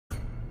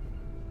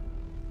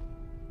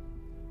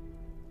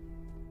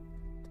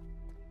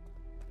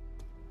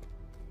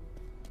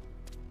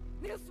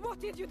Nils, what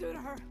did you do to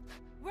her?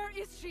 Where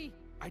is she?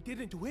 I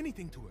didn't do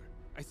anything to her.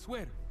 I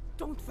swear.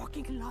 Don't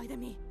fucking lie to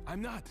me.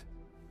 I'm not.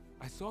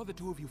 I saw the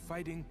two of you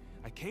fighting,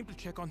 I came to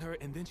check on her,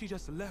 and then she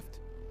just left.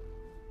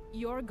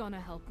 You're gonna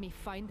help me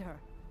find her.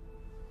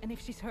 And if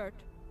she's hurt,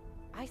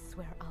 I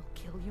swear I'll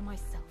kill you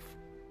myself.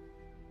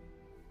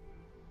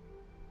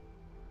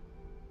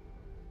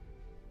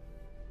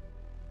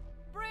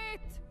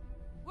 Brit!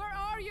 Where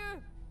are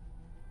you?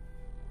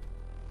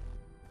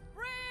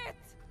 Brit!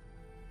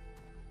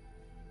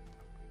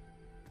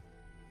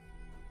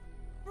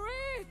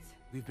 Brit!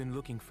 We've been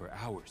looking for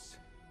hours.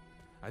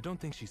 I don't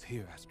think she's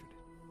here, Astrid.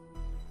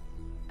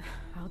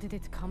 How did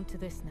it come to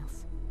this,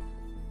 Nils?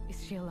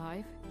 Is she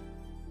alive?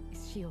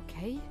 Is she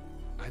okay?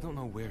 I don't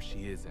know where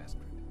she is,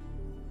 Astrid.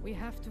 We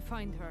have to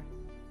find her.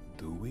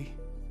 Do we?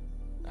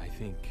 I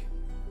think...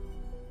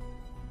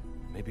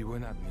 maybe we're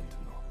not meant to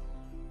know.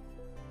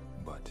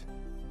 But...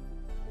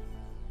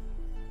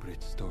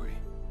 Brit's story,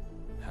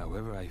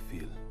 however I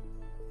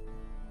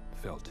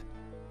felt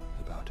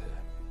about her,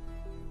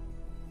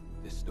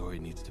 this story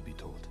needs to be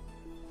told.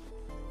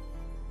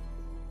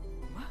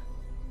 What?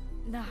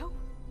 Now?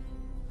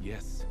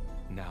 Yes,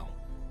 now.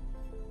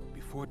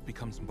 Before it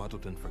becomes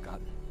muddled and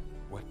forgotten.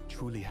 What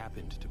truly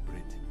happened to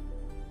Brit?